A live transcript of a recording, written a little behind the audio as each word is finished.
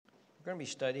going to be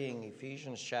studying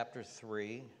Ephesians chapter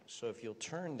 3, so if you'll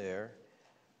turn there.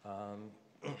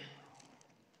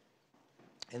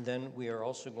 And then we are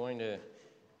also going to,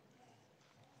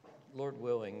 Lord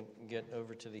willing, get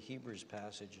over to the Hebrews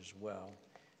passage as well.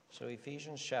 So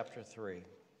Ephesians chapter 3.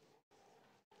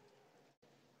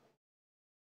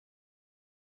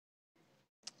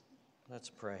 Let's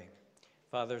pray.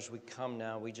 Father, as we come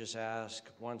now, we just ask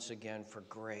once again for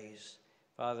grace.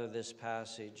 Father, this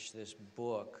passage, this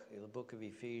book, the book of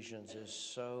Ephesians, is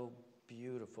so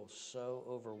beautiful, so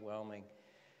overwhelming.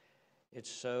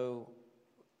 It's so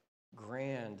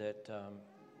grand that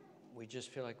we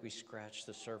just feel like we scratch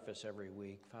the surface every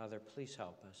week. Father, please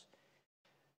help us.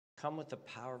 Come with the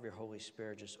power of your Holy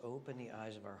Spirit. Just open the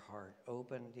eyes of our heart.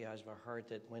 Open the eyes of our heart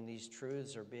that when these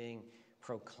truths are being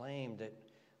proclaimed, that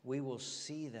we will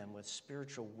see them with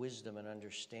spiritual wisdom and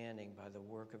understanding by the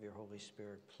work of your Holy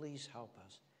Spirit. Please help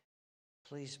us.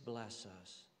 Please bless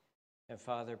us. And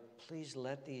Father, please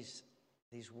let these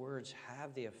words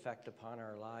have the effect upon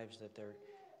our lives that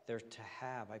they're to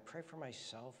have. I pray for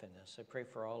myself in this. I pray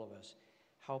for all of us.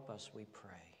 Help us, we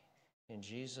pray. In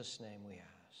Jesus' name we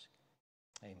ask.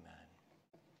 Amen.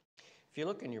 If you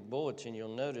look in your bulletin,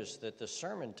 you'll notice that the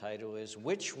sermon title is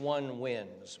Which One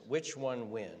Wins? Which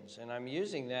One Wins? And I'm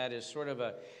using that as sort of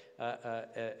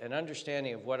an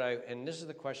understanding of and this is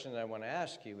the question that I want to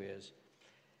ask you is,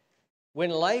 when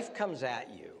life comes at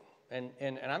you,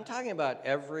 and I'm talking about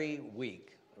every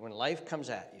week, when life comes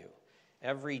at you,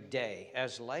 every day,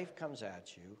 as life comes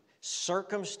at you,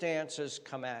 circumstances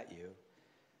come at you,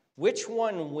 which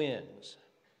one wins?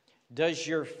 Does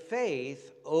your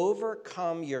faith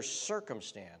overcome your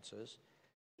circumstances,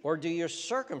 or do your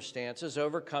circumstances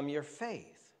overcome your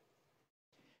faith?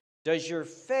 Does your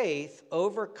faith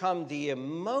overcome the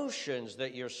emotions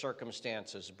that your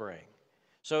circumstances bring?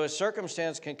 So a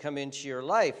circumstance can come into your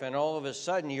life, and all of a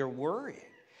sudden you're worried.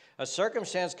 A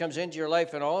circumstance comes into your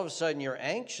life, and all of a sudden you're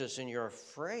anxious and you're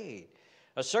afraid.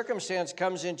 A circumstance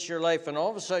comes into your life, and all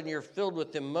of a sudden you're filled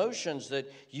with emotions that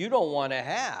you don't want to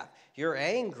have. You're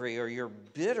angry, or you're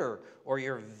bitter, or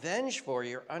you're vengeful, or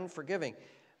you're unforgiving.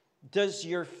 Does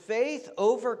your faith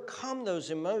overcome those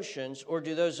emotions, or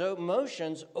do those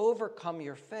emotions overcome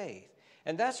your faith?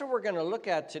 And that's what we're going to look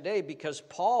at today, because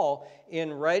Paul,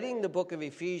 in writing the book of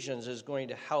Ephesians, is going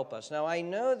to help us. Now, I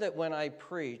know that when I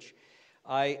preach,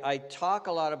 I talk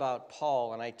a lot about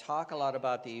Paul, and I talk a lot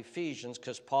about the Ephesians,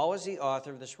 because Paul is the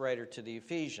author of this writer to the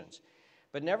Ephesians.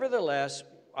 But nevertheless,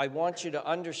 I want you to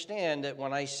understand that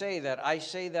when I say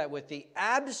that with the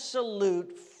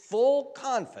absolute full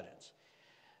confidence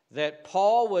that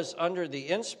Paul was under the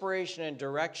inspiration and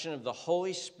direction of the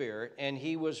Holy Spirit, and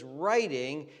he was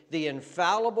writing the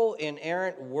infallible,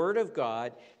 inerrant Word of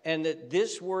God, and that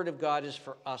this Word of God is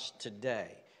for us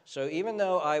today. So even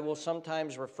though I will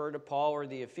sometimes refer to Paul or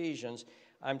the Ephesians,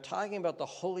 I'm talking about the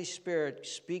Holy Spirit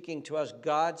speaking to us,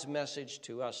 God's message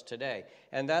to us today.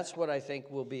 And that's what I think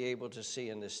we'll be able to see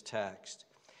in this text.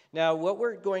 Now, what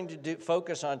we're going to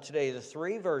focus on today, the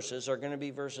three verses are going to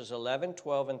be verses 11,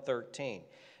 12, and 13.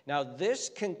 Now, this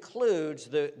concludes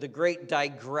the great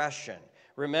digression.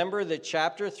 Remember that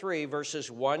chapter 3,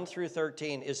 verses 1 through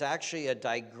 13 is actually a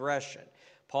digression.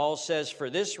 Paul says, for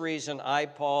this reason, I,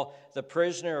 Paul, the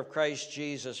prisoner of Christ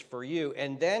Jesus, for you.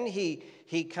 And then he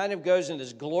kind of goes into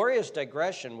this glorious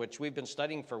digression, which we've been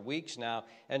studying for weeks now,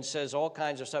 and says all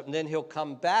kinds of stuff. And then he'll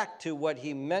come back to what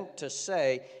he meant to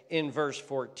say in verse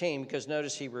 14, because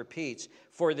notice he repeats,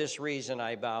 for this reason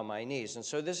I bow my knees. And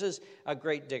so this is a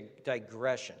great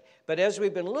digression. But as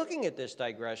we've been looking at this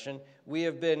digression,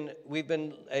 we've been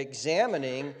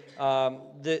examining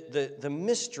the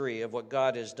mystery of what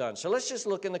God has done. So let's just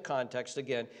look in the context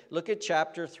again. Look at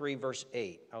chapter 3, verse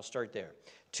 8. I'll start there.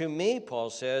 To me, Paul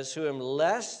says, who am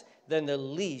less than the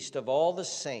least of all the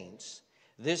saints,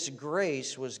 this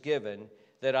grace was given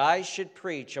that I should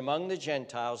preach among the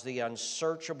Gentiles the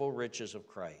unsearchable riches of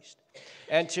Christ,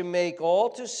 and to make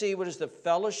all to see what is the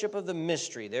fellowship of the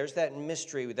mystery. There's that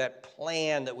mystery, that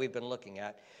plan that we've been looking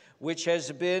at, which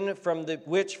from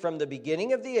the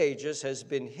beginning of the ages has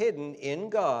been hidden in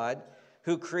God,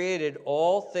 who created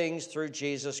all things through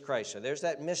Jesus Christ. So there's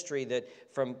that mystery that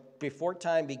from before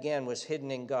time began was hidden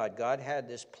in God. God had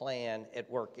this plan at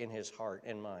work in his heart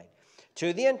and mind,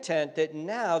 to the intent that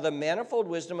now the manifold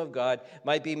wisdom of God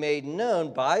might be made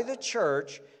known by the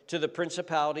church to the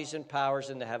principalities and powers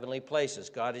in the heavenly places.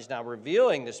 God is now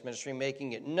revealing this mystery,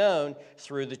 making it known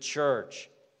through the church.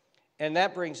 And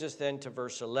that brings us then to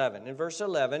verse 11. In verse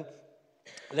 11,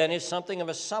 then is something of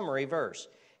a summary verse.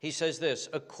 He says this,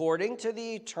 according to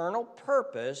the eternal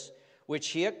purpose which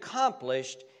he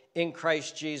accomplished in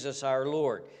Christ Jesus our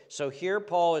Lord. So here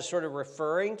Paul is sort of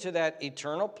referring to that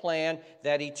eternal plan,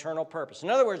 that eternal purpose. In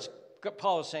other words,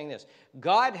 Paul is saying this: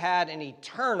 God had an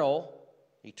eternal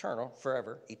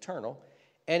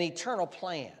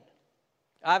plan.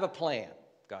 I have a plan,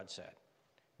 God said.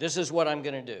 This is what I'm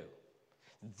going to do.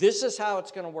 This is how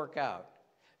it's going to work out.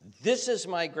 This is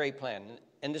my great plan.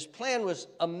 And this plan was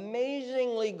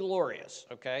amazingly glorious,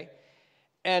 okay?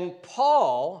 And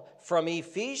Paul, from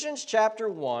Ephesians chapter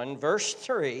 1, verse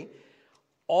 3,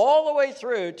 all the way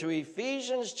through to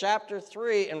Ephesians chapter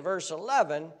 3 and verse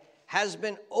 11, has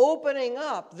been opening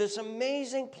up this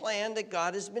amazing plan that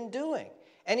God has been doing.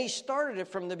 And he started it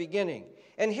from the beginning.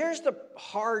 And here's the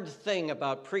hard thing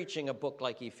about preaching a book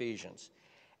like Ephesians.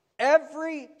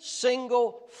 Every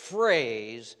single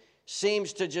phrase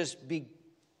seems to just be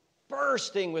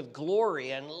bursting with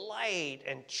glory and light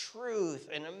and truth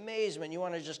and amazement. You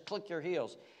want to just click your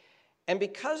heels. And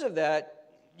because of that,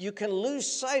 you can lose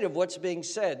sight of what's being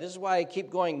said. This is why I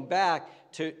keep going back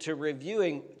to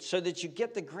reviewing, so that you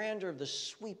get the grandeur of the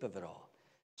sweep of it all.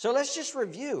 So let's just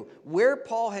review where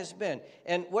Paul has been.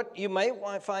 And what you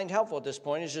might find helpful at this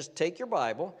point is just take your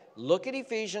Bible, look at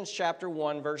Ephesians chapter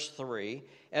 1, verse 3,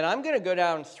 and I'm going to go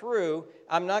down through.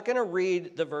 I'm not going to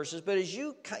read the verses, but as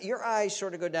your eyes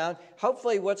sort of go down,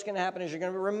 hopefully what's going to happen is you're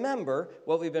going to remember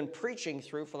what we've been preaching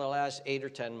through for the last 8 or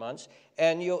 10 months,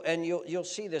 and you'll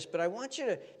see this. But I want you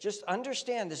to just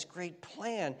understand this great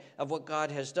plan of what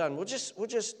God has done. We'll just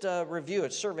review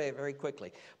it, survey it very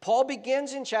quickly. Paul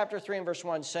begins in chapter 3 and verse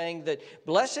 1 saying that,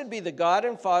 "Blessed be the God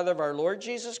and Father of our Lord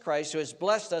Jesus Christ, who has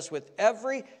blessed us with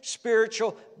every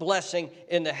spiritual blessing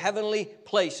in the heavenly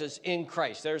places in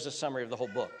Christ." There's a summary of the whole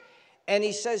book. And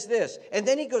he says this, and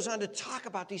then he goes on to talk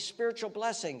about these spiritual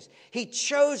blessings. He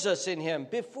chose us in him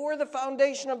before the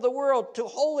foundation of the world to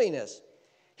holiness.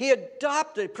 He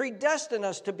predestined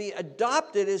us to be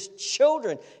adopted as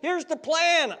children. Here's the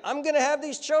plan. I'm going to have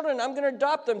these children. I'm going to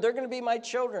adopt them. They're going to be my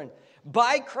children.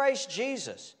 By Christ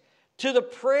Jesus, to the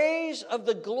praise of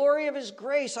the glory of his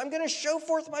grace. I'm going to show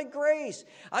forth my grace.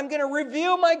 I'm going to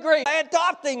reveal my grace by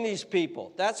adopting these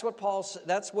people. That's what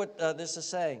this is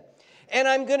saying. And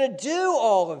I'm going to do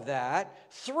all of that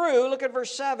through, look at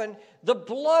verse 7, the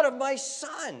blood of my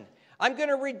Son. I'm going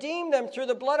to redeem them through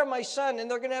the blood of my Son, and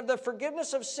they're going to have the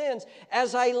forgiveness of sins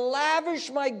as I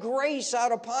lavish my grace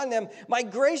out upon them. My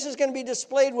grace is going to be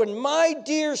displayed when my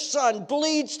dear Son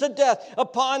bleeds to death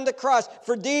upon the cross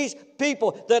for these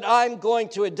people that I'm going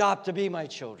to adopt to be my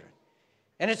children.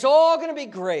 And it's all going to be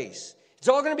grace. It's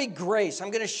all going to be grace.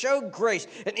 I'm going to show grace.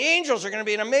 And angels are going to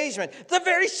be in amazement. The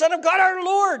very Son of God, our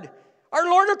Lord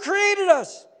who created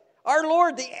us. Our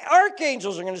Lord, the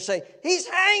archangels are going to say, he's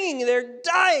hanging there,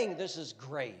 dying. This is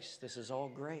grace. This is all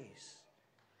grace.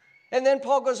 And then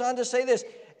Paul goes on to say this,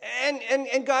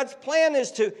 and God's plan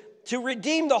is to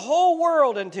redeem the whole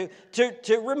world and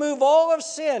to remove all of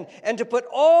sin and to put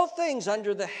all things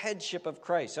under the headship of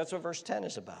Christ. That's what verse 10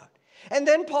 is about. And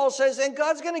then Paul says, and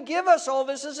God's going to give us all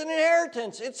this as an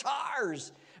inheritance. It's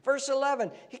ours. Verse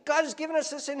 11, God has given us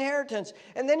this inheritance.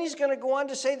 And then he's going to go on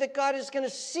to say that God is going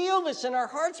to seal this in our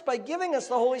hearts by giving us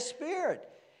the Holy Spirit.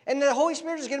 And the Holy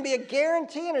Spirit is going to be a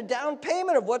guarantee and a down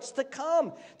payment of what's to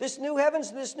come. This new heavens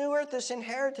and this new earth, this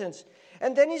inheritance.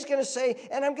 And then he's going to say,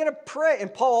 and I'm going to pray.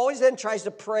 And Paul always then tries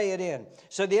to pray it in.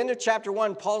 So at the end of chapter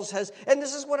 1, Paul says, and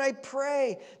this is what I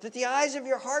pray, that the eyes of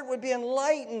your heart would be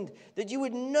enlightened, that you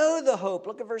would know the hope.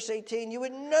 Look at verse 18. You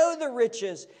would know the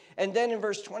riches. And then in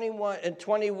verse 21 and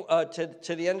 20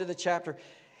 to the end of the chapter,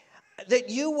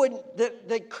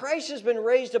 that Christ has been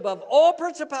raised above all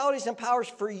principalities and powers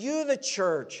for you, the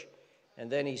church.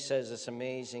 And then he says this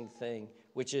amazing thing,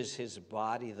 which is his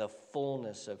body, the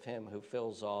fullness of him who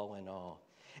fills all in all.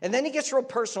 And then he gets real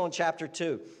personal in chapter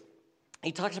 2.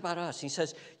 He talks about us. He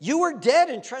says, you were dead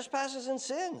in trespasses and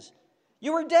sins.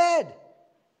 You were dead.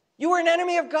 You were an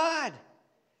enemy of God.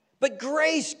 But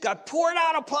grace got poured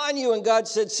out upon you, and God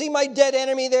said, see my dead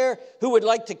enemy there who would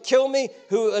like to kill me,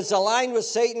 who is aligned with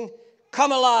Satan?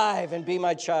 Come alive and be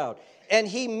my child. And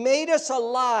he made us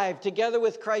alive together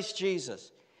with Christ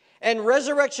Jesus. And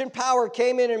resurrection power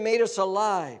came in and made us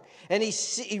alive. And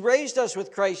he raised us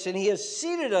with Christ, and he has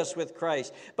seated us with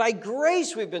Christ. By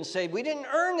grace we've been saved. We didn't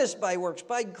earn this by works.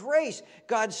 By grace,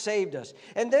 God saved us.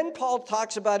 And then Paul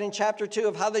talks about in chapter 2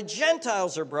 of how the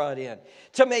Gentiles are brought in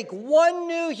to make one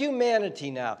new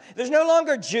humanity now. There's no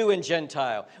longer Jew and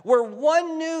Gentile. We're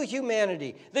one new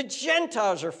humanity. The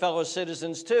Gentiles are fellow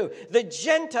citizens too. The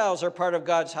Gentiles are part of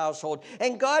God's household.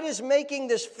 And God is making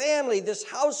this family, this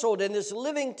household, and this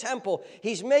living temple temple.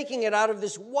 He's making it out of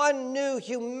this one new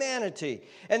humanity.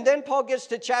 And then Paul gets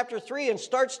to chapter 3 and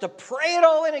starts to pray it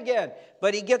all in again.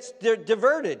 But he gets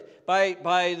diverted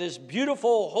by this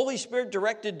beautiful Holy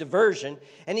Spirit-directed diversion.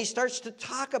 And he starts to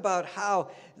talk about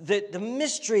how the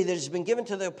mystery that has been given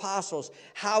to the apostles,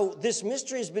 how this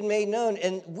mystery has been made known.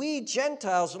 And we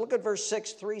Gentiles, look at verse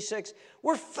 6, 3:6,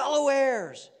 we're fellow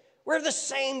heirs. We're the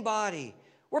same body.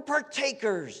 We're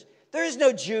partakers. There is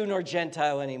no Jew nor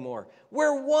Gentile anymore.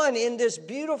 We're one in this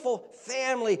beautiful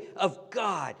family of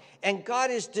God. And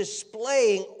God is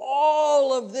displaying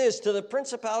all of this to the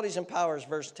principalities and powers,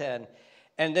 verse 10.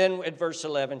 And then at verse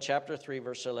 11, chapter 3,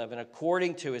 verse 11,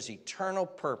 according to his eternal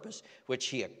purpose, which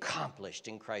he accomplished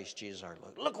in Christ Jesus our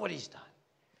Lord. Look what he's done.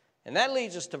 And that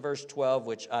leads us to verse 12,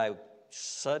 which I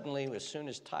suddenly, as soon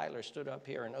as Tyler stood up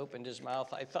here and opened his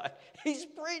mouth, I thought, he's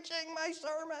preaching my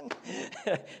sermon.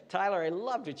 Tyler, I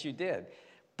loved what you did.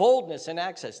 Boldness and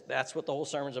access, that's what the whole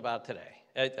sermon's about today.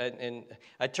 And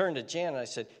I turned to Jan and I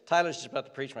said, Tyler's just about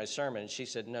to preach my sermon. And she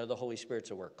said, no, the Holy Spirit's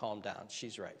at work. Calm down.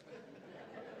 She's right.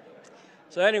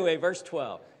 So anyway, verse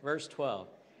 12.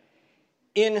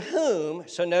 In whom,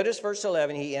 so notice verse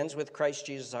 11, he ends with Christ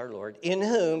Jesus our Lord. In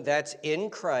whom, that's in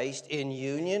Christ, in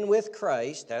union with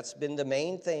Christ, that's been the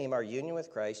main theme, our union with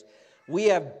Christ. We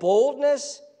have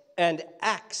boldness and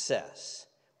access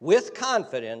with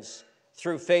confidence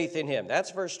through faith in him.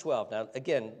 That's verse 12. Now,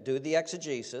 again, do the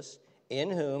exegesis. In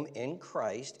whom, in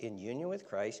Christ, in union with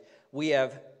Christ, we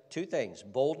have two things,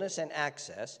 boldness and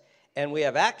access. And we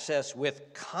have access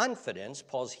with confidence.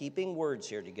 Paul's heaping words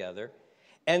here together.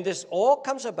 And this all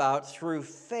comes about through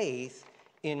faith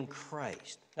in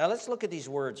Christ. Now let's look at these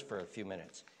words for a few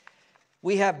minutes.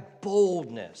 We have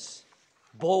boldness.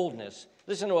 Boldness.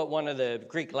 Listen to what one of the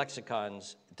Greek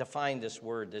lexicons defined this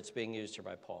word that's being used here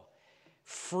by Paul.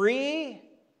 Free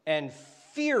and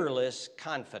fearless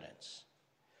confidence.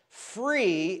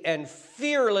 Free and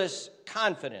fearless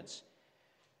confidence.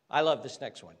 I love this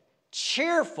next one.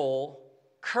 Cheerful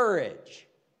courage.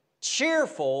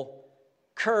 Cheerful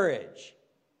courage.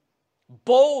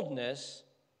 Boldness,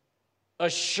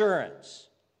 assurance.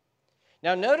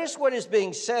 Now notice what is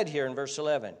being said here in verse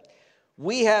 11.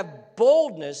 We have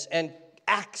boldness and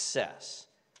access.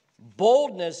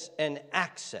 Boldness and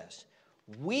access.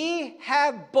 We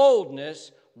have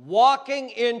boldness walking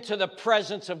into the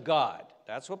presence of God.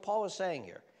 That's what Paul is saying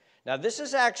here. Now this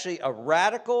is actually a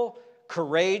radical,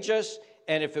 courageous,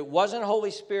 and if it wasn't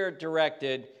Holy Spirit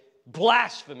directed,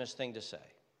 blasphemous thing to say.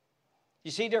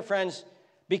 You see, dear friends,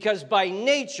 because by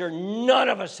nature, none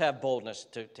of us have boldness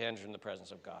to enter in the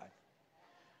presence of God.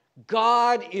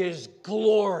 God is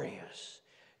glorious.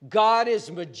 God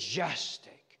is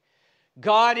majestic.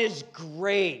 God is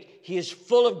great. He is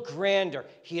full of grandeur.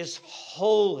 He is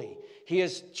holy. He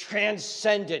is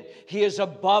transcendent. He is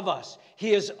above us.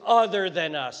 He is other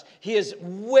than us. He is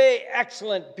way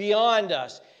excellent beyond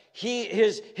us.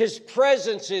 His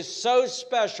presence is so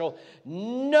special.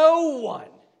 No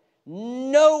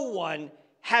one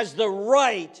has the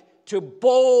right to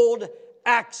bold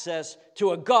access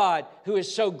to a God who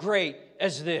is so great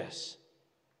as this.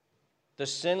 The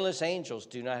sinless angels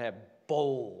do not have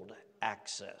bold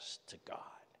access to God.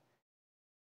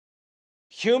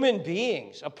 Human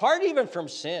beings, apart even from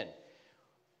sin,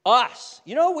 us,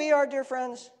 you know who we are, dear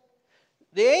friends?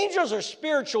 The angels are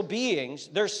spiritual beings.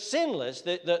 They're sinless,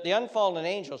 the unfallen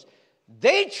angels.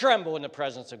 They tremble in the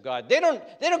presence of God. They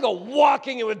don't go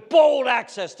walking in with bold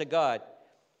access to God.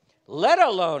 Let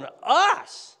alone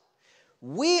us.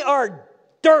 We are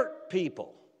dirt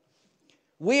people.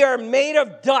 We are made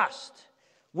of dust.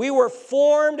 We were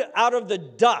formed out of the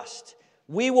dust.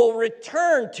 We will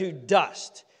return to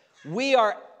dust. We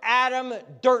are Adam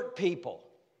dirt people,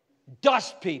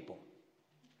 dust people.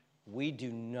 We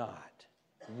do not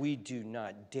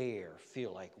dare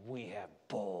feel like we have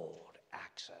bold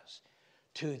access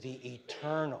to the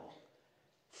eternal,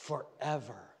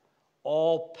 forever,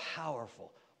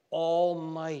 all-powerful,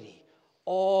 almighty,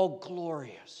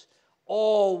 all-glorious,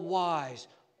 all-wise,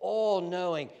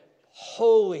 all-knowing,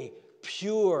 holy,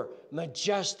 pure,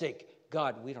 majestic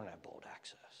God. We don't have bold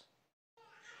access.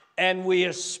 And we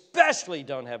especially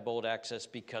don't have bold access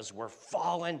because we're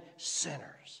fallen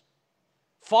sinners.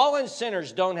 Fallen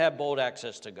sinners don't have bold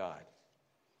access to God.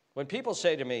 When people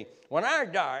say to me, when I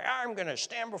die, I'm going to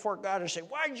stand before God and say,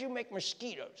 why did you make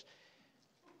mosquitoes?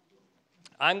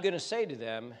 I'm going to say to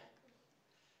them,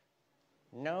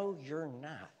 no, you're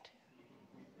not.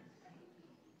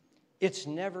 It's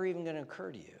never even going to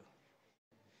occur to you.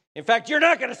 In fact, you're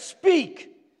not going to speak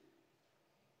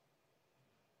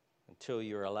until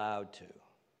you're allowed to,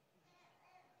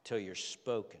 until you're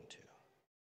spoken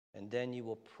to. and then you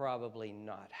will probably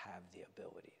not have the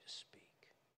ability to speak.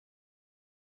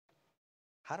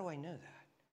 How do I know that?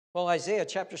 Well, Isaiah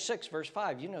chapter 6, verse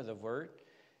 5, you know the word.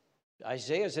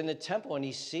 Isaiah's in the temple, and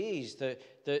he sees the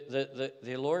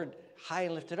Lord high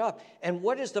and lifted up. And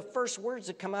what is the first words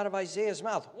that come out of Isaiah's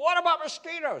mouth? What about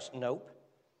mosquitoes? Nope.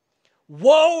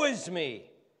 Woe is me,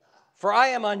 for I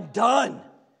am undone,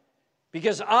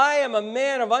 because I am a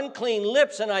man of unclean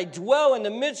lips, and I dwell in the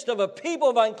midst of a people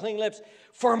of unclean lips,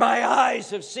 for my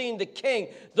eyes have seen the King,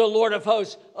 the Lord of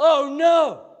hosts. Oh,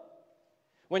 no.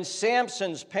 When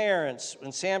Samson's parents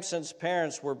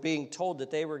were being told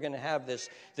that they were going to have this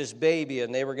baby,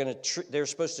 and they were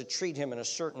supposed to treat him in a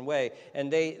certain way,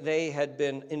 and they had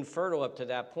been infertile up to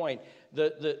that point,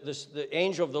 the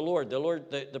angel of the Lord,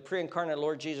 the pre-incarnate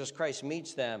Lord Jesus Christ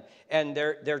meets them, and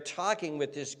they're talking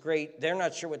with this great, they're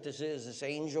not sure what this is, this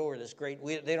angel or this great,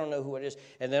 they don't know who it is.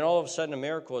 And then all of a sudden a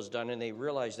miracle is done, and they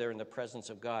realize they're in the presence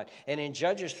of God. And in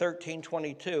Judges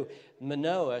 13:22,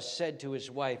 Manoah said to his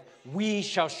wife, "We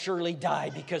shall surely die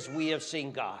because we have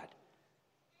seen God."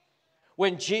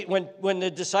 When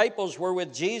the disciples were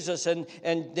with Jesus and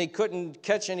they couldn't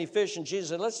catch any fish, and Jesus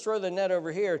said, "Let's throw the net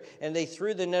over here." And they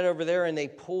threw the net over there, and they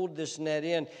pulled this net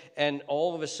in. And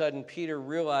all of a sudden, Peter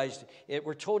realized it.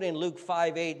 We're told in Luke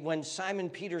 5:8, when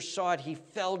Simon Peter saw it, he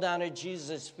fell down at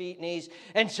Jesus' feet and knees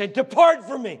and said, "Depart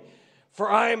from me, for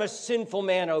I am a sinful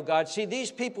man, O God." See,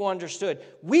 these people understood.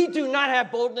 We do not have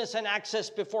boldness and access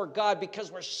before God because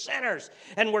we're sinners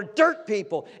and we're dirt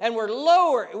people and we're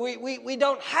lower. We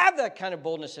don't have that kind of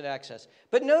boldness and access.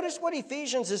 But notice what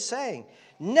Ephesians is saying.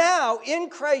 Now, in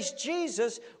Christ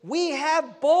Jesus, we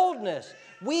have boldness.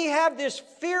 We have this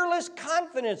fearless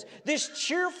confidence, this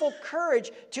cheerful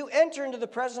courage to enter into the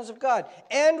presence of God.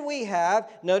 And we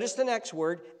have, notice the next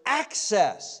word,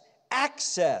 access.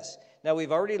 Access. Now,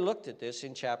 we've already looked at this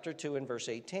in chapter 2 and verse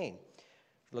 18.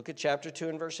 Look at chapter 2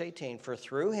 and verse 18. For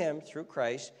through him, through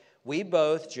Christ, we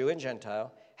both, Jew and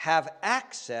Gentile, have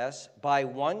access by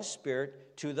one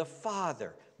Spirit to the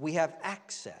Father. We have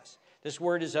access. This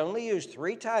word is only used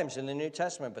 3 times in the New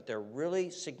Testament, but they're really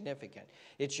significant.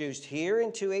 It's used here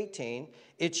in 2:18.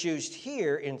 It's used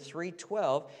here in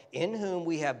 3:12, in whom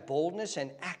we have boldness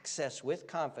and access with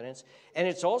confidence. And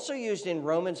it's also used in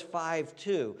Romans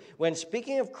 5:2. When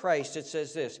speaking of Christ, it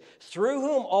says this, through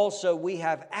whom also we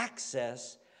have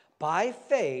access by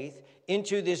faith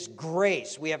into this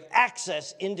grace. We have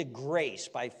access into grace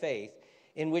by faith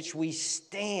in which we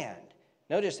stand.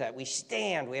 Notice that. We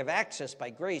stand. We have access by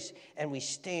grace, and we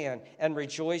stand and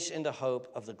rejoice in the hope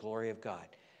of the glory of God.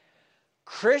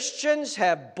 Christians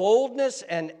have boldness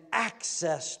and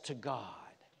access to God.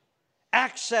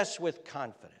 Access with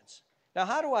confidence. Now,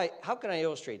 how can I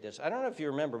illustrate this? I don't know if you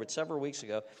remember, but several weeks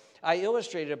ago, I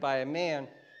illustrated it by a man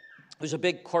who's a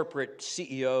big corporate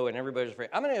CEO, and everybody's afraid.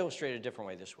 I'm going to illustrate it a different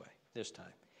way this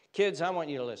time. Kids, I want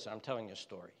you to listen. I'm telling you a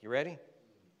story. You ready?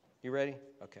 You ready?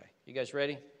 Okay. You guys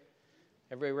ready?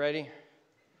 Everybody ready?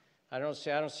 I don't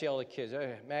see all the kids.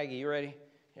 Maggie, you ready?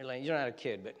 You're not a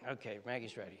kid, but okay,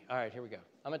 Maggie's ready. All right, here we go.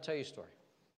 I'm going to tell you a story.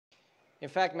 In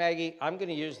fact, Maggie, I'm going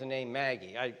to use the name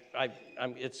Maggie. I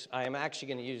am actually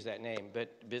going to use that name, but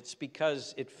it's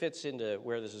because it fits into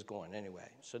where this is going anyway.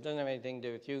 So it doesn't have anything to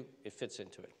do with you. It fits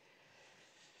into it.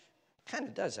 Kind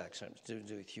of does actually have to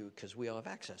do with you because we all have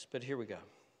access, but here we go.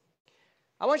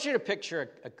 I want you to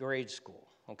picture a grade school,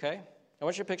 okay? I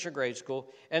want you to picture grade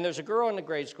school, and there's a girl in the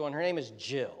grade school, and her name is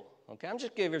Jill. Okay, I'm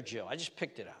just giving her Jill. I just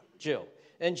picked it out, Jill.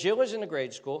 And Jill is in the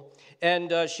grade school,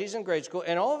 and she's in grade school,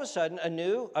 and all of a sudden, a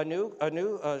new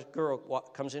girl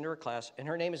comes into her class, and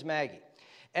her name is Maggie.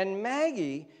 And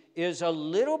Maggie is a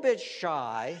little bit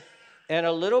shy, and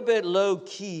a little bit low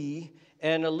key,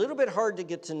 and a little bit hard to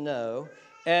get to know.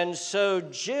 And so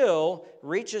Jill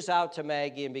reaches out to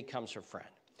Maggie and becomes her friend.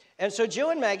 And so Jill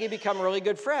and Maggie become really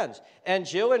good friends. And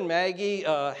Jill and Maggie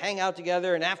hang out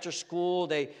together, and after school,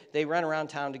 they run around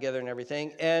town together and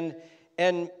everything. And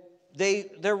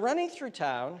they're running through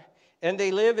town, and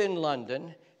they live in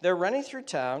London. They're running through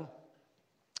town,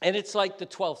 and it's like the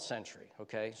 12th century,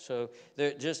 okay? So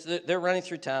they're running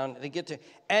through town. They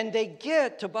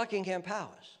get to Buckingham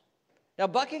Palace. Now,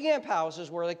 Buckingham Palace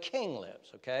is where the king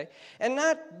lives, okay? And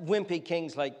not wimpy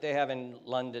kings like they have in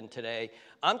London today.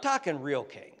 I'm talking real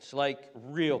kings, like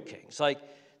real kings. Like,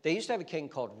 they used to have a king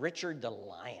called Richard the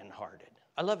Lionhearted.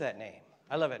 I love that name.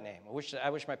 I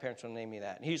wish my parents would name me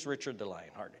that. He's Richard the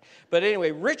Lionhearted. But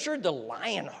anyway, Richard the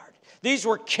Lionhearted. These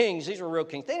were kings. These were real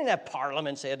kings. They didn't have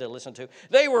parliaments they had to listen to.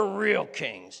 They were real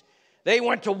kings. They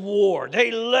went to war.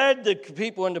 They led the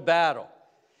people into battle.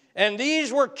 And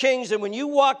these were kings, and when you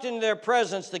walked into their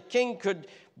presence, the king could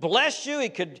bless you.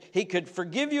 He could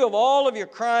forgive you of all of your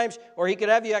crimes, or he could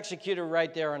have you executed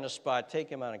right there on the spot. Take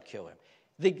him out and kill him.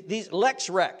 These Lex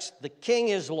Rex, the king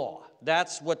is law.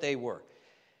 That's what they were.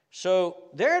 So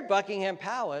they're at Buckingham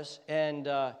Palace, and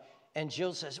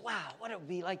Jill says, wow, what it would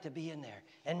be like to be in there.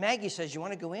 And Maggie says, you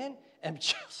want to go in? And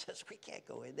Jill says, we can't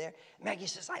go in there. Maggie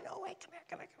says, I know, wait,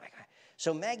 come here.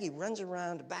 So Maggie runs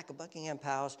around the back of Buckingham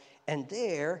Palace, and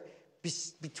there,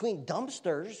 between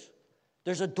dumpsters,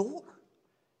 there's a door.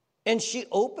 And she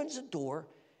opens the door,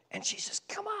 and she says,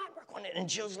 come on, we're going in. And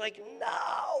Jill's like,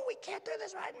 no, we can't do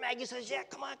this. And Maggie says, yeah,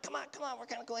 come on, we're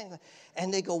going to go in.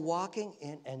 And they go walking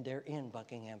in, and they're in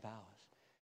Buckingham Palace.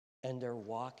 And they're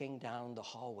walking down the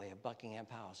hallway of Buckingham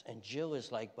Palace. And Jill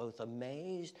is like both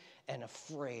amazed and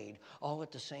afraid all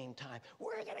at the same time.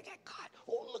 We're going to get caught.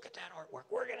 Oh, look at that artwork.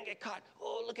 We're going to get caught.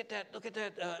 Oh, look at that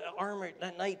armor,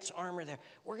 that knight's armor there.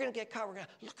 We're going to get caught.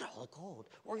 Look at all the gold.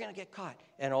 We're going to get caught.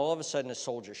 And all of a sudden, a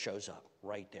soldier shows up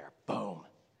right there. Boom.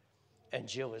 And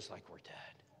Jill is like, we're dead.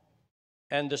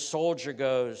 And the soldier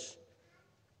goes,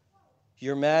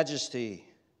 Your Majesty,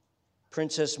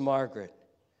 Princess Margaret,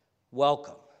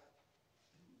 welcome.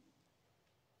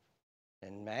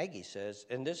 And Maggie says,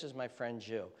 and this is my friend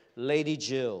Jill, Lady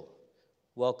Jill,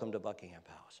 welcome to Buckingham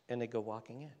Palace. And they go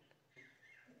walking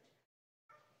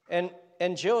in.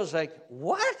 And Jill is like,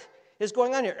 what is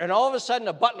going on here? And all of a sudden,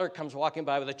 a butler comes walking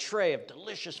by with a tray of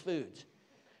delicious foods.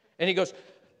 And he goes,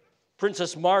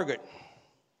 Princess Margaret,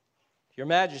 Your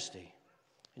Majesty.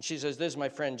 And she says, this is my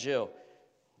friend Jill,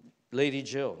 Lady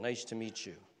Jill, nice to meet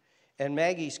you. And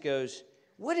Maggie goes,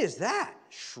 what is that?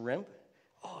 Shrimp?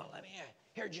 Oh, let me hear.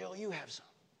 Here, Jill, you have some.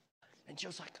 And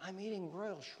Jill's like, I'm eating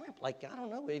royal shrimp. Like, I don't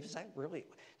know, is that really,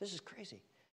 this is crazy.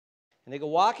 And they go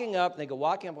walking up,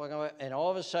 and all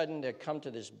of a sudden they come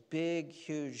to this big,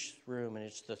 huge room, and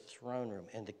it's the throne room.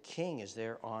 And the king is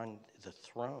there on the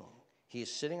throne. He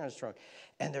is sitting on his throne.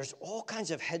 And there's all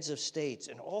kinds of heads of states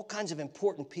and all kinds of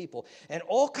important people. And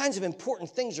all kinds of important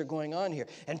things are going on here.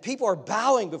 And people are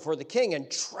bowing before the king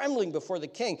and trembling before the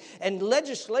king. And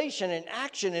legislation and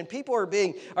action. And people are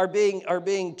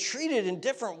being treated in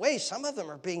different ways. Some of them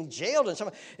are being jailed.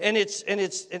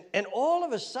 And all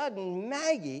of a sudden,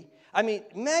 Maggie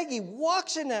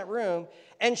walks in that room,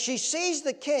 and she sees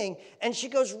the king, and she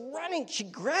goes running. She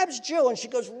grabs Jill, and she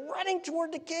goes running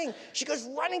toward the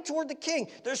king.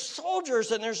 There's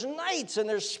soldiers, and there's knights, and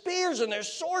there's spears, and there's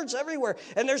swords everywhere,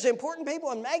 and there's important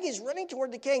people, and Maggie's running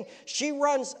toward the king. She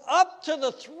runs up to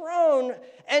the throne,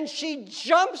 and she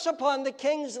jumps upon the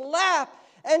king's lap,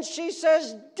 and she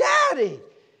says, Daddy!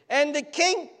 And the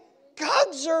king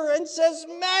hugs her and says,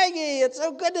 Maggie, it's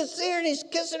so good to see her. And he's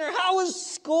kissing her. How was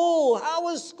school?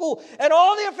 And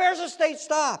all the affairs of state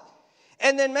stopped.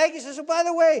 And then Maggie says, oh, by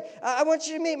the way, I want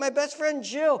you to meet my best friend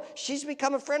Jill. She's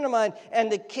become a friend of mine.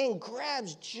 And the king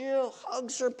grabs Jill,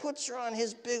 hugs her, puts her on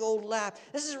his big old lap.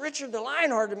 This is Richard the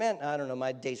Lionhearted, man. I don't know,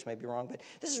 my dates might be wrong, but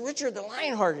this is Richard the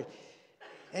Lionhearted.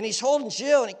 And he's holding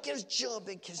Jill, and he gives Jill a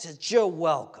big kiss. He says, Jill,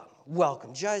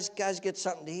 welcome. Guys get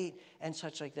something to eat, and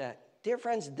such like that. Dear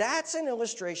friends, that's an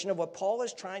illustration of what Paul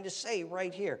is trying to say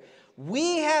right here.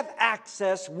 We have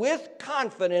access with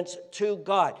confidence to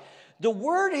God. The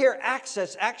word here,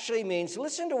 access, actually means,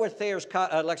 listen to what Thayer's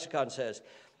lexicon says,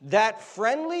 that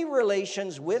friendly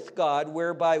relations with God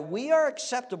whereby we are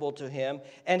acceptable to him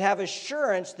and have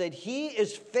assurance that he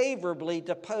is favorably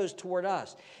disposed toward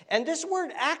us. And this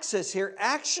word access here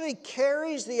actually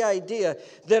carries the idea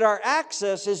that our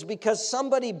access is because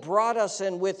somebody brought us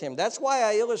in with him. That's why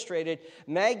I illustrated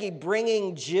Maggie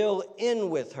bringing Jill in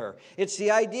with her. It's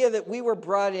the idea that we were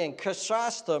brought in.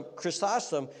 Chrysostom,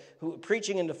 who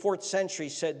preaching in the 4th century,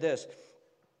 said this.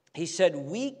 He said,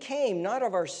 we came not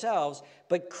of ourselves,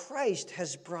 but Christ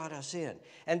has brought us in.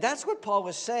 And that's what Paul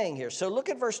was saying here. So look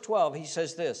at verse 12. He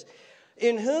says this,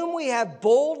 in whom we have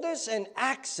boldness and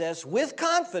access with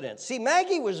confidence. See,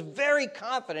 Maggie was very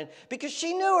confident because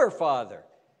she knew her father.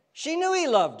 She knew he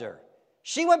loved her.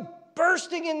 She went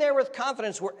bursting in there with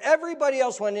confidence where everybody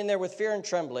else went in there with fear and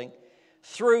trembling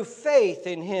through faith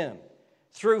in him.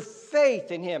 Through faith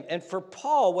in him. And for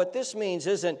Paul, what this means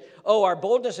isn't, our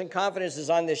boldness and confidence is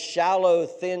on this shallow,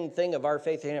 thin thing of our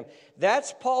faith in him.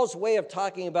 That's Paul's way of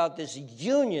talking about this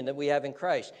union that we have in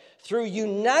Christ. Through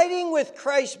uniting with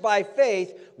Christ by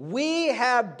faith, we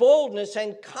have boldness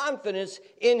and confidence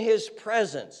in his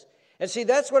presence. And see,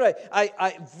 that's what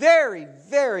I very,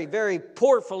 very, very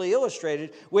poorly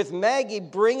illustrated with Maggie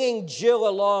bringing Jill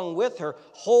along with her,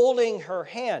 holding her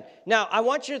hand. Now, I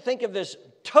want you to think of this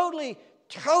totally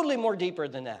more deeper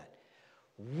than that.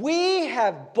 We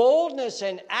have boldness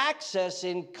and access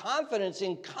and confidence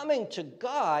in coming to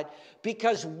God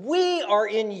because we are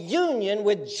in union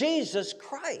with Jesus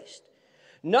Christ.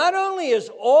 Not only is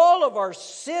all of our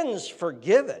sins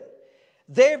forgiven,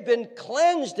 they've been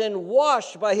cleansed and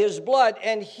washed by His blood,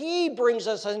 and He brings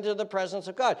us into the presence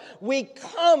of God. We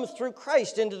come through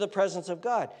Christ into the presence of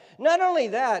God. Not only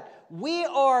that, we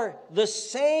are the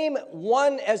same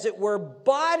one, as it were,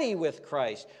 body with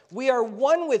Christ. We are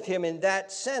one with Him in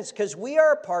that sense because we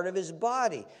are a part of His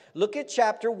body. Look at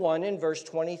chapter 1 in verse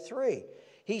 23.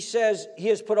 He says, He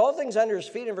has put all things under His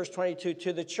feet in verse 22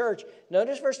 to the church.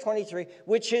 Notice verse 23,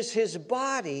 which is His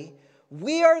body.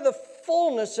 We are the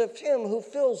fullness of Him who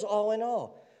fills all in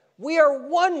all. We are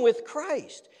one with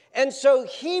Christ. And so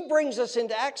He brings us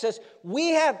into access. We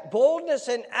have boldness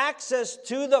and access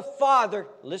to the Father.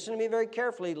 Listen to me very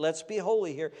carefully. Let's be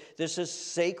holy here. This is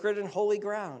sacred and holy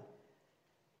ground.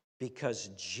 Because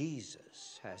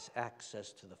Jesus has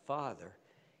access to the Father.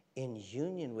 In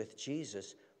union with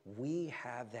Jesus, we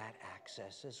have that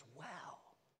access as well.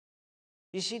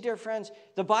 You see, dear friends,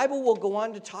 the Bible will go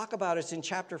on to talk about us in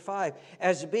chapter 5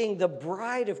 as being the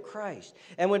bride of Christ.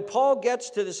 And when Paul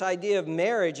gets to this idea of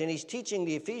marriage, and he's teaching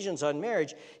the Ephesians on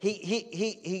marriage,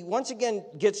 he once again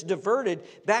gets diverted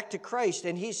back to Christ,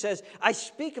 and he says, I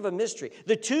speak of a mystery.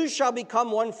 The two shall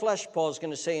become one flesh, Paul is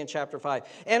going to say in chapter 5.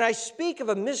 And I speak of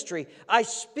a mystery. I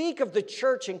speak of the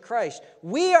church in Christ.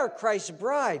 We are Christ's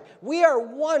bride. We are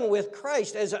one with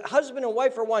Christ. As a husband and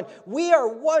wife are one, we are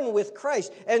one with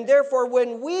Christ. And therefore, when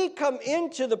we come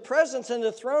into the presence and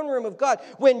the throne room of God,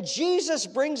 when Jesus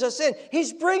brings us in,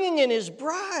 He's bringing in His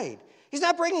bride. He's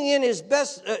not bringing in His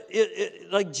best,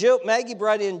 like Jill, Maggie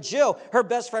brought in Jill, her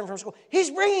best friend from school. He's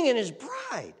bringing in His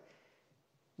bride.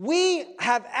 We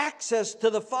have access to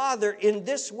the Father in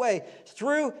this way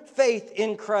through faith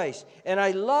in Christ. And I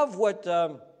love what,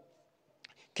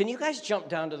 can you guys jump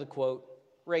down to the quote?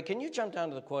 Ray, can you jump down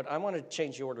to the quote? I want to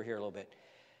change the order here a little bit.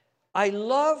 I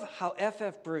love how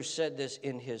F.F. Bruce said this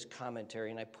in his commentary,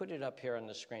 and I put it up here on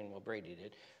the screen while Brady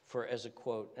did as a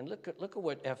quote. And look at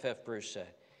what F.F. Bruce said.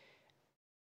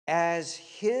 As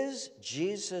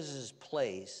Jesus'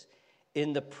 place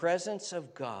in the presence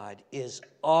of God is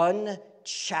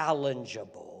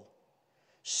unchallengeable,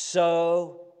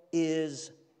 so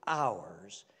is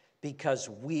ours, because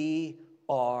we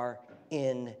are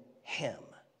in Him.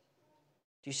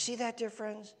 Do you see that, dear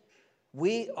friends?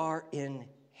 We are in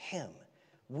Him.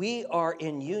 We are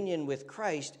in union with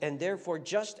Christ, and therefore,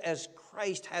 just as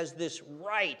Christ has this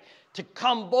right to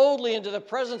come boldly into the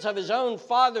presence of His own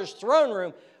Father's throne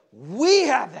room, we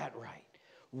have that right.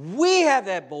 We have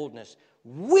that boldness.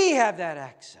 We have that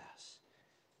access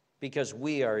because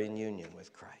we are in union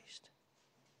with Christ.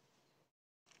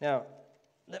 Now,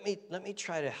 let me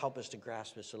try to help us to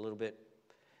grasp this a little bit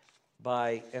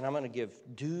and I'm going to give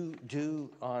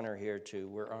due honor here to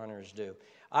where honor is due.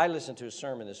 I listened to a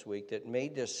sermon this week that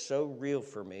made this so real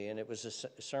for me, and it was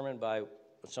a sermon by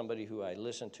somebody who I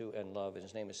listen to and love, and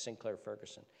his name is Sinclair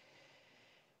Ferguson.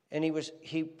 And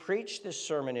he preached this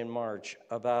sermon in March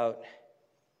about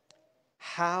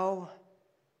how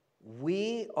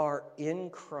we are in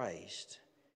Christ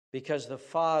because the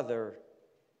Father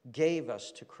gave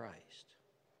us to Christ.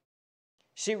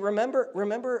 See,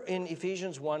 remember in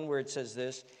Ephesians 1 where it says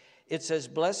this? It says,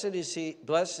 blessed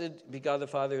be God the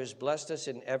Father who has blessed us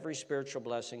in every spiritual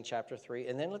blessing, chapter 3.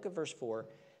 And then look at verse 4.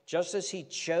 Just as He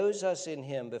chose us in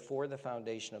Him before the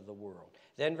foundation of the world.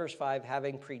 Then verse 5,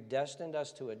 having predestined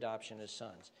us to adoption as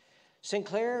sons.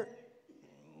 Sinclair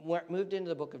moved into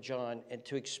the book of John and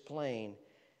to explain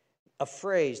a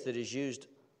phrase that is used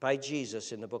by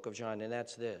Jesus in the book of John, and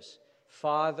that's this.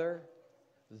 Father,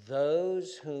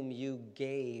 those whom you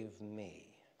gave me.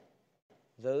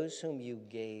 Those whom you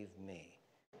gave me.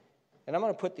 And I'm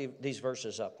going to put these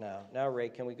verses up now. Now, Ray,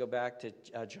 can we go back to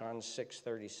John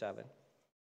 6:37?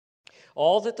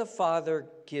 All that the Father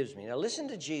gives me. Now, listen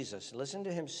to Jesus. Listen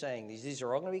to Him saying these. These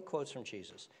are all going to be quotes from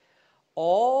Jesus.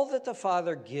 All that the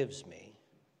Father gives me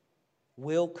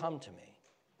will come to me.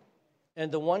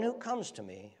 And the one who comes to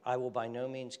me, I will by no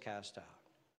means cast out.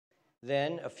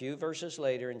 Then, a few verses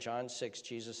later in John 6,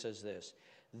 Jesus says this.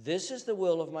 This is the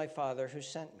will of my Father who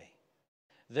sent me,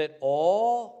 that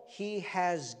all He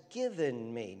has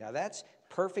given me. Now, that's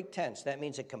perfect tense. That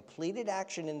means a completed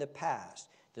action in the past.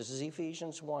 This is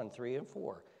Ephesians 1, 3 and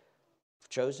 4.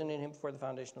 Chosen in Him before the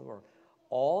foundation of the world.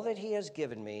 All that He has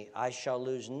given me, I shall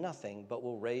lose nothing, but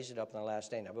will raise it up in the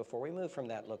last day. Now, before we move from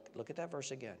that, look at that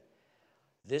verse again.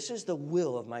 This is the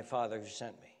will of my Father who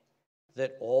sent me,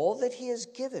 that all that He has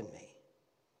given me,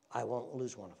 I won't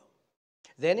lose one of them.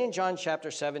 Then in John chapter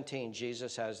 17,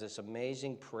 Jesus has this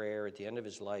amazing prayer at the end of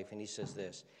his life, and he says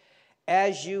this,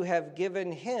 as you have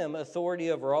given him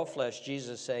authority over all flesh,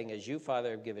 Jesus saying, as you,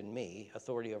 Father, have given me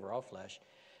authority over all flesh,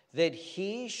 that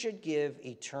he should give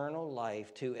eternal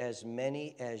life to as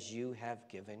many as you have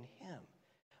given him.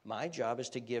 My job is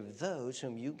to give those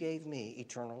whom you gave me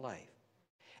eternal life.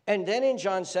 And then in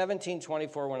John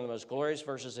 17:24, one of the most glorious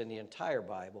verses in the entire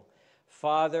Bible,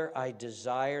 Father, I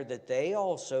desire that they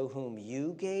also whom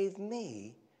you gave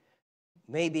me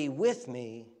may be with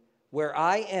me where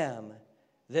I am,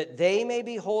 that they may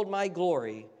behold my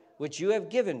glory, which you have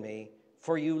given me,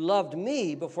 for you loved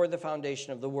me before the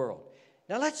foundation of the world.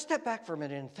 Now let's step back for a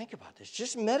minute and think about this.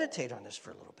 Just meditate on this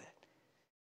for a little bit.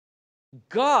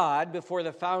 God, before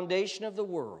the foundation of the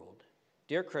world,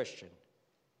 dear Christian,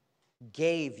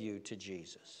 gave you to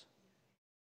Jesus.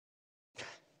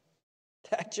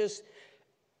 That just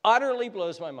utterly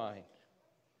blows my mind.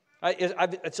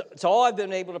 It's all I've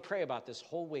been able to pray about this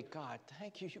whole week. God,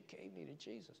 thank you, you gave me to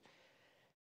Jesus.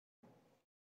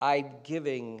 I'm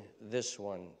giving this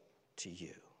one to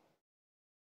you.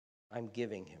 I'm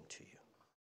giving him to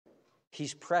you.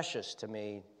 He's precious to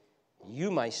me.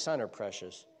 You, my son, are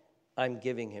precious. I'm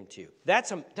giving him to you.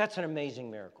 That's an amazing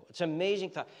miracle. It's an amazing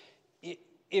thought.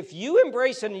 If you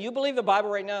embrace it and you believe the Bible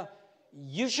right now,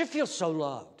 you should feel so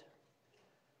loved.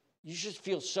 You should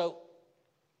feel so,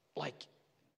 like,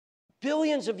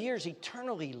 billions of years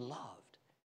eternally loved.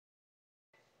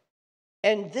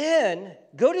 And then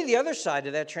go to the other side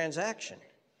of that transaction.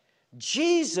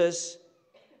 Jesus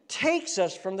takes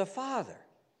us from the Father.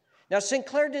 Now,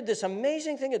 Sinclair did this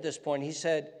amazing thing at this point. He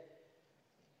said,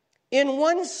 in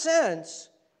one sense,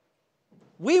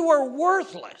 we were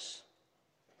worthless.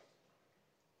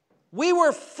 We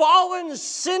were fallen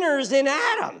sinners in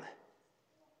Adam.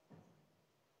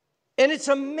 And it's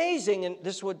amazing, and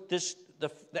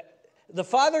the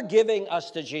Father giving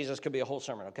us to Jesus could be a whole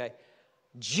sermon, okay?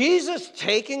 Jesus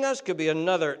taking us could be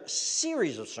another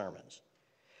series of sermons.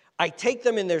 I take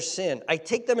them in their sin. I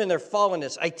take them in their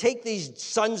fallenness. I take these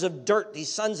sons of dirt,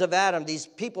 these sons of Adam, these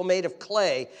people made of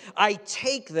clay. I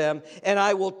take them, and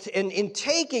in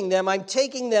taking them, I'm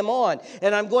taking them on.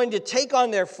 And I'm going to take on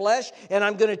their flesh, and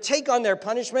I'm going to take on their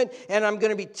punishment, and I'm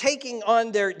going to be taking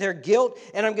on their guilt,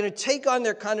 and I'm going to take on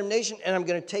their condemnation, and I'm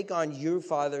going to take on your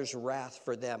Father's wrath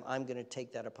for them. I'm going to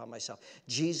take that upon myself.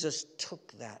 Jesus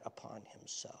took that upon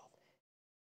himself.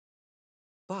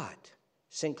 But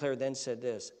Sinclair then said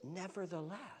this,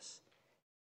 nevertheless,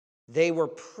 they were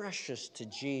precious to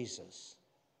Jesus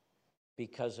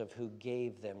because of who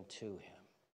gave them to him.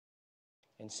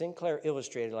 And Sinclair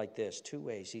illustrated like this, two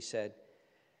ways. He said,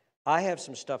 I have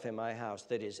some stuff in my house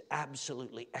that is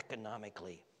absolutely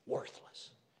economically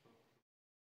worthless,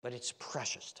 but it's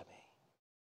precious to me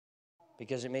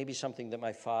because it may be something that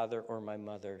my father or my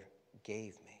mother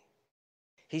gave me.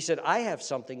 He said, I have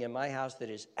something in my house that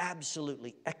is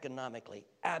absolutely, economically,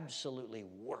 absolutely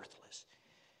worthless.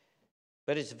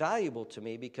 But it's valuable to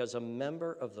me because a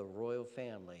member of the royal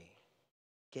family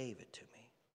gave it to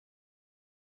me.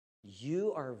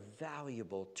 You are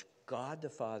valuable to God the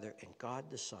Father and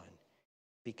God the Son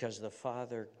because the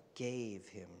Father gave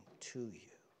him to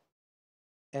you.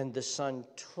 And the Son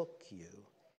took you.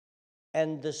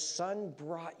 And the Son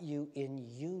brought you in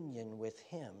union with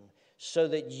him, so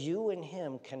that you and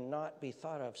him cannot be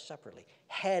thought of separately.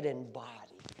 Head and body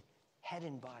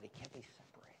can't be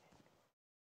separated.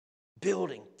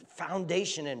 Building,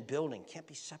 foundation and building can't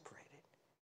be separated.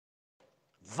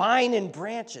 Vine and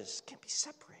branches can't be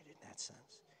separated in that sense.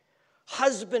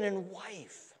 Husband and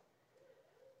wife.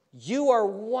 You are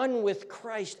one with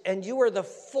Christ, and you are the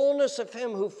fullness of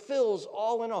him who fills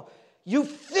all in all. You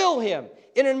fill him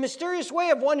in a mysterious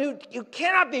way of one who you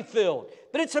cannot be filled,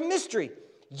 but it's a mystery.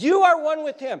 You are one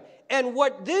with him. And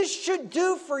what this should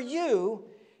do for you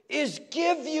is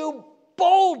give you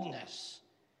boldness.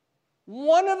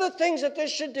 One of the things that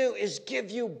this should do is give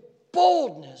you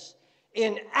boldness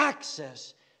in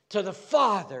access to the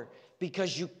Father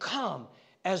because you come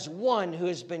as one who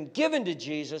has been given to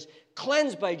Jesus,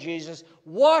 cleansed by Jesus,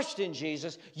 washed in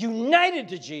Jesus, united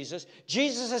to Jesus.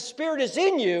 Jesus' Spirit is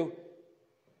in you.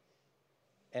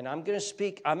 And I'm going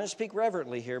to speak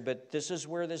reverently here, but this is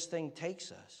where this thing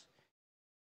takes us.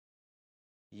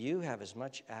 You have as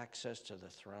much access to the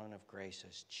throne of grace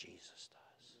as Jesus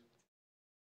does.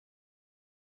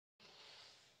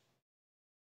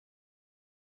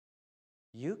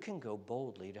 You can go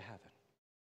boldly to heaven.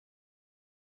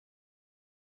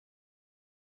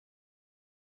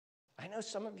 I know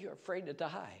some of you are afraid to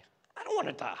die. I don't want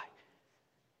to die.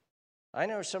 I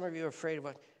know some of you are afraid of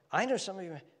what. I know some of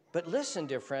you. But listen,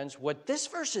 dear friends, what this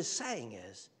verse is saying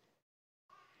is,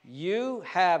 You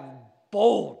have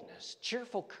boldness,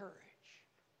 cheerful courage.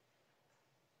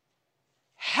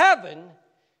 Heaven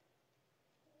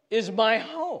is my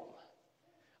home.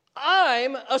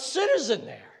 I'm a citizen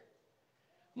there.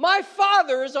 My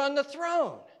Father is on the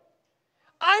throne.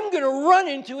 I'm going to run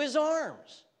into his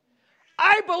arms.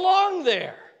 I belong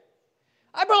there.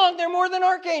 I belong there more than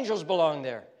archangels belong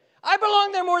there. I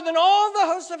belong there more than all the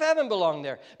hosts of heaven belong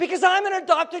there because I'm an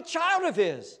adopted child of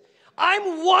his.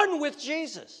 I'm one with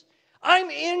Jesus. I'm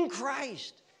in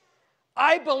Christ.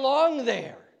 I belong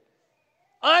there.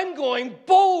 I'm going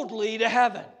boldly to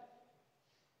heaven.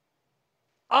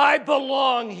 I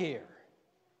belong here.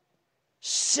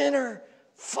 Sinner,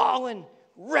 fallen,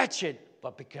 wretched,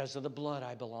 but because of the blood,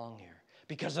 I belong here.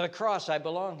 Because of the cross, I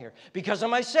belong here. Because of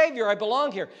my Savior, I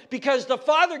belong here. Because the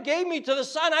Father gave me to the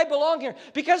Son, I belong here.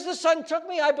 Because the Son took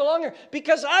me, I belong here.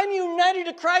 Because I'm united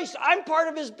to Christ, I'm part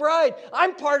of his bride.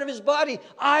 I'm part of his body.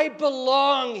 I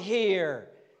belong here.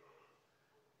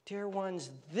 Dear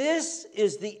ones, this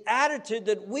is the attitude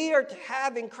that we are to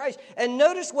have in Christ. And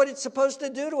notice what it's supposed to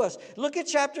do to us. Look at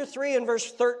chapter 3 and verse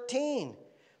 13.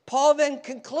 Paul then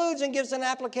concludes and gives an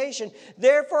application.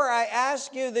 Therefore, I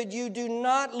ask you that you do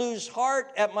not lose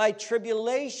heart at my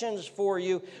tribulations for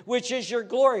you, which is your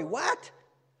glory. What?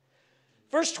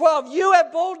 Verse 12, you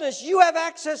have boldness, you have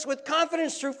access with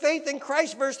confidence through faith in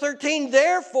Christ. Verse 13,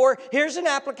 therefore, here's an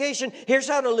application, here's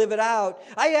how to live it out.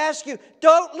 I ask you,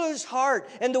 don't lose heart.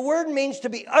 And the word means to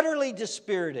be utterly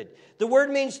dispirited. The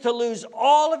word means to lose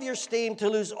all of your steam, to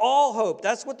lose all hope.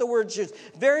 That's what the word is.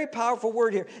 Very powerful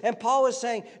word here. And Paul is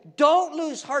saying, don't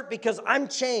lose heart because I'm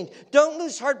chained. Don't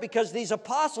lose heart because these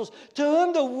apostles, to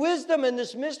whom the wisdom and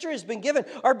this mystery has been given,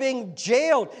 are being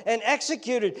jailed and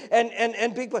executed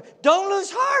and people. Don't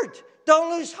lose heart.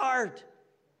 Don't lose heart.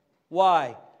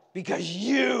 Why? Because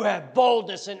you have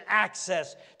boldness and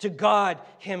access to God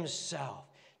himself.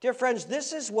 Dear friends,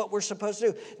 this is what we're supposed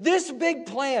to do. This big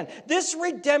plan, this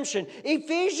redemption,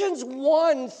 Ephesians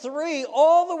 1:3,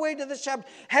 all the way to this chapter,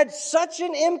 had such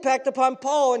an impact upon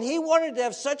Paul, and he wanted to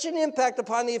have such an impact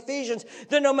upon the Ephesians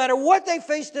that no matter what they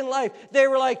faced in life, they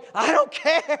were like, I don't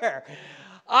care.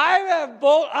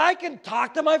 I can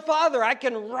talk to my Father. I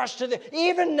can rush to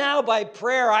even now by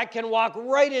prayer, I can walk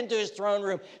right into his throne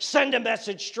room, send a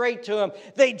message straight to him.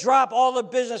 They drop all the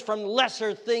business from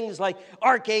lesser things like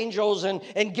archangels and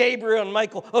Gabriel and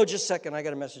Michael. Oh, just a second. I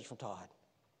got a message from Todd.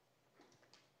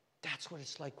 That's what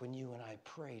it's like when you and I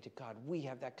pray to God. We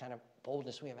have that kind of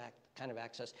boldness. We have that kind of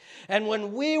access. And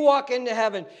when we walk into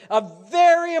heaven, a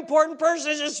very important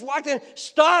person just walked in.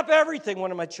 Stop everything.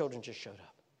 One of my children just showed up.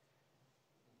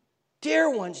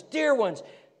 Dear ones,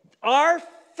 our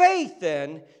faith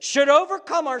then should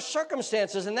overcome our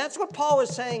circumstances. And that's what Paul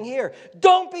is saying here.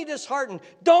 Don't be disheartened.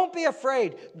 Don't be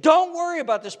afraid. Don't worry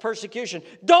about this persecution.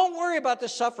 Don't worry about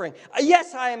this suffering.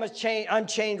 Yes, I'm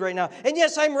chained right now. And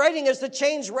yes, I'm writing as the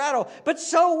chains rattle. But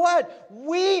so what?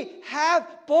 We have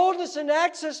boldness and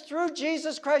access through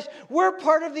Jesus Christ. We're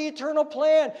part of the eternal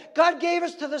plan. God gave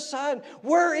us to the Son.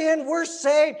 We're in. We're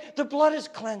saved. The blood has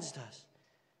cleansed us.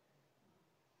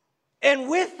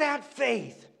 And with that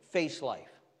faith, face life.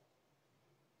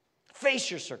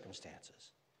 Face your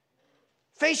circumstances.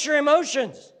 Face your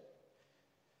emotions.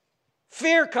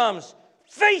 Fear comes.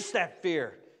 Face that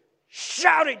fear.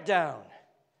 Shout it down.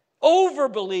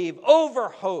 Overbelieve.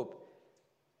 Overhope.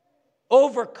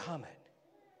 Overcome it.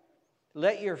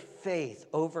 Let your faith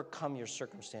overcome your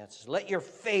circumstances. Let your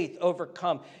faith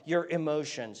overcome your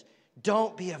emotions.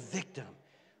 Don't be a victim.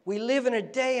 We live in a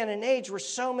day and an age where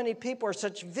so many people are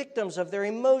such victims of their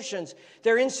emotions,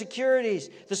 their insecurities.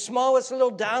 The smallest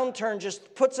little downturn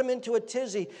just puts them into a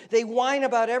tizzy. They whine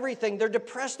about everything. They're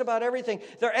depressed about everything.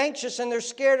 They're anxious and they're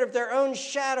scared of their own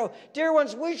shadow. Dear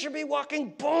ones, we should be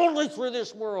walking boldly through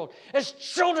this world as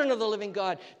children of the living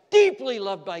God, deeply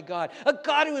loved by God, a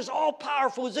God who is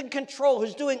all-powerful, who's in control,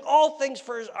 who's doing all things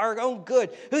for our own good,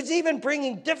 who's even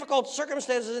bringing difficult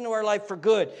circumstances into our life for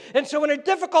good. And so when a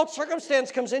difficult circumstance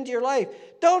comes into your life,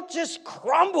 don't just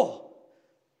crumble.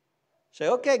 Say,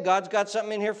 okay, God's got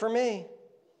something in here for me.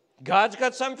 God's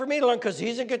got something for me to learn because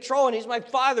he's in control and he's my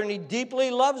Father and he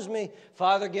deeply loves me.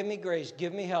 Father, give me grace,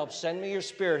 give me help, send me your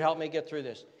Spirit, help me get through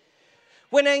this.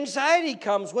 When anxiety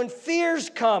comes, when fears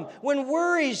come, when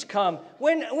worries come,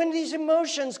 when these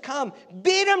emotions come,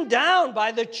 beat them down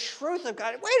by the truth of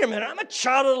God. Wait a minute, I'm a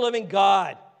child of the living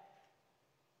God.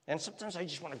 And sometimes I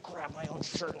just want to grab my own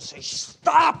shirt and say,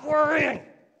 stop worrying.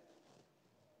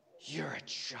 You're a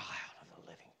child of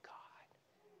the living God.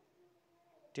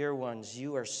 Dear ones,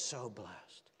 you are so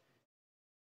blessed.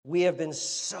 We have been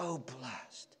so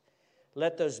blessed.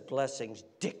 Let those blessings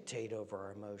dictate over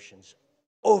our emotions.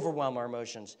 Overwhelm our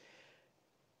emotions.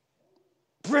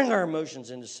 Bring our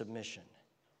emotions into submission.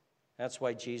 That's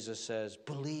why Jesus says,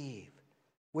 believe.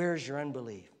 Where's your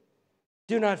unbelief?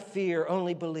 Do not fear,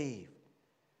 only believe.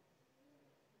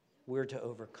 We're to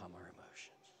overcome our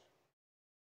emotions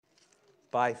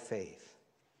by faith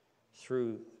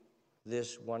through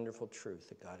this wonderful truth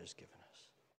that God has given us.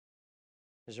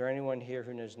 Is there anyone here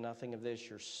who knows nothing of this?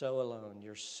 You're so alone.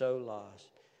 You're so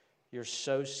lost. You're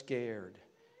so scared.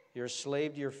 You're a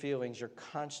slave to your feelings. You're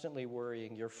constantly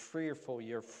worrying. You're fearful.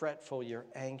 You're fretful. You're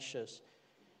anxious.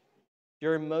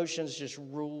 Your emotions just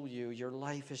rule you. Your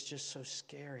life is just so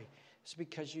scary. It's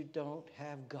because you don't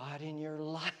have God in your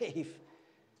life.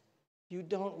 You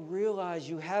don't realize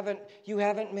you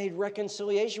haven't made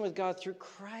reconciliation with God through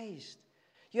Christ.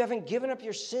 You haven't given up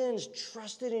your sins,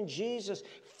 trusted in Jesus.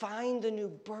 Find the new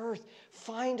birth.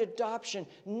 Find adoption.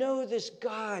 Know this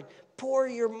God. Pour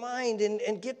your mind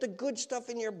and get the good stuff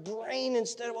in your brain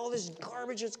instead of all this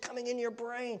garbage that's coming in your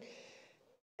brain.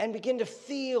 And begin to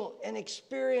feel and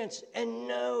experience and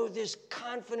know this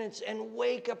confidence and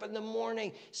wake up in the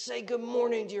morning. Say good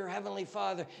morning to your Heavenly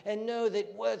Father and know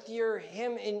that with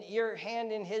Him in your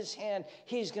hand in His hand,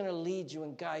 He's going to lead you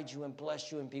and guide you and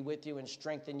bless you and be with you and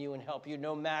strengthen you and help you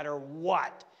no matter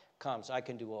what comes. I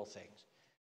can do all things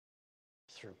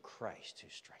through Christ who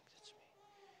strengthens me.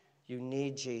 You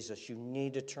need Jesus. You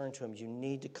need to turn to Him. You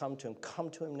need to come to Him. Come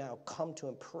to Him now. Come to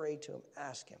Him. Pray to Him.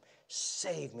 Ask Him.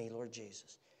 Save me, Lord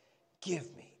Jesus.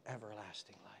 Give me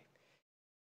everlasting life.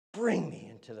 Bring me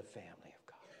into the family of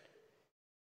God.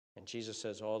 And Jesus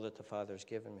says, all that the Father has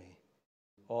given me,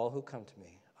 all who come to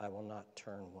me, I will not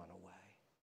turn one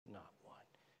away. Not one.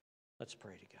 Let's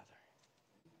pray together.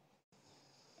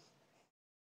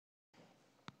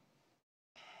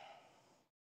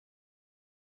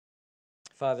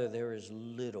 Father, there is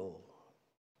little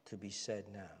to be said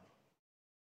now,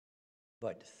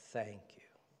 but thank you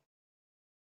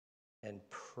and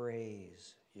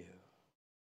praise you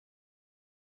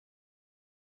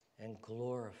and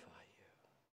glorify you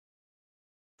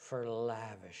for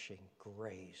lavishing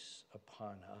grace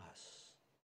upon us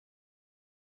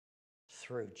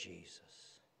through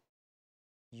Jesus,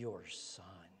 your Son.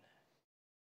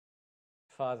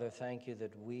 Father, thank you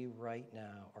that we right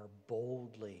now are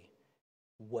boldly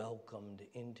welcomed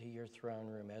into your throne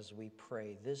room as we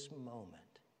pray this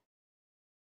moment.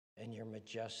 And your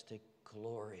majestic,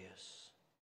 glorious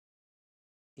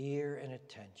ear and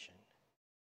attention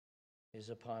is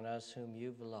upon us whom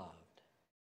you've loved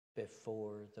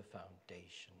before the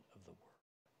foundation of the world,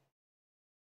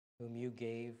 whom you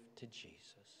gave to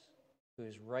Jesus, who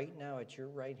is right now at your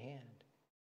right hand,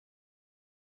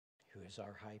 who is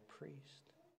our high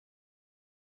priest.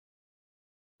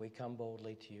 We come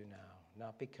boldly to you now,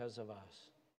 not because of us.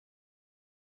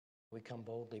 We come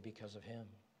boldly because of him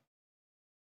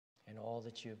and all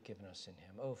that you have given us in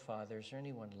him. Oh, Father, is there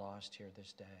anyone lost here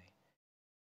this day?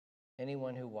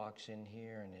 Anyone who walks in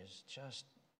here and is just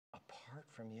apart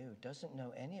from you, doesn't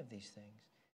know any of these things.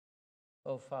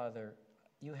 Oh, Father,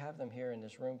 you have them here in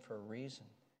this room for a reason,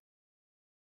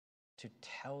 to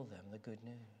tell them the good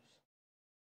news.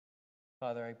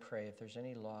 Father, I pray if there's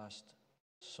any lost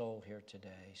soul here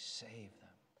today, save them.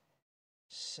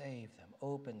 Save them.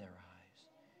 Open their eyes.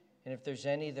 And if there's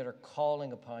any that are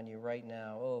calling upon you right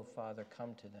now, oh, Father,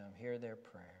 come to them. Hear their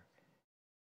prayer.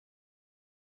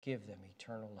 Give them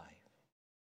eternal life.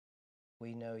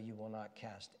 We know you will not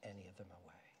cast any of them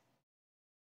away.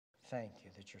 Thank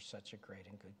you that you're such a great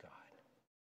and good God.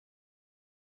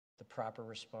 The proper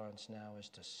response now is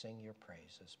to sing your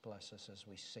praises. Bless us as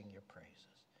we sing your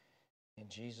praises. In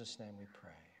Jesus' name we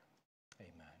pray.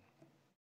 Amen.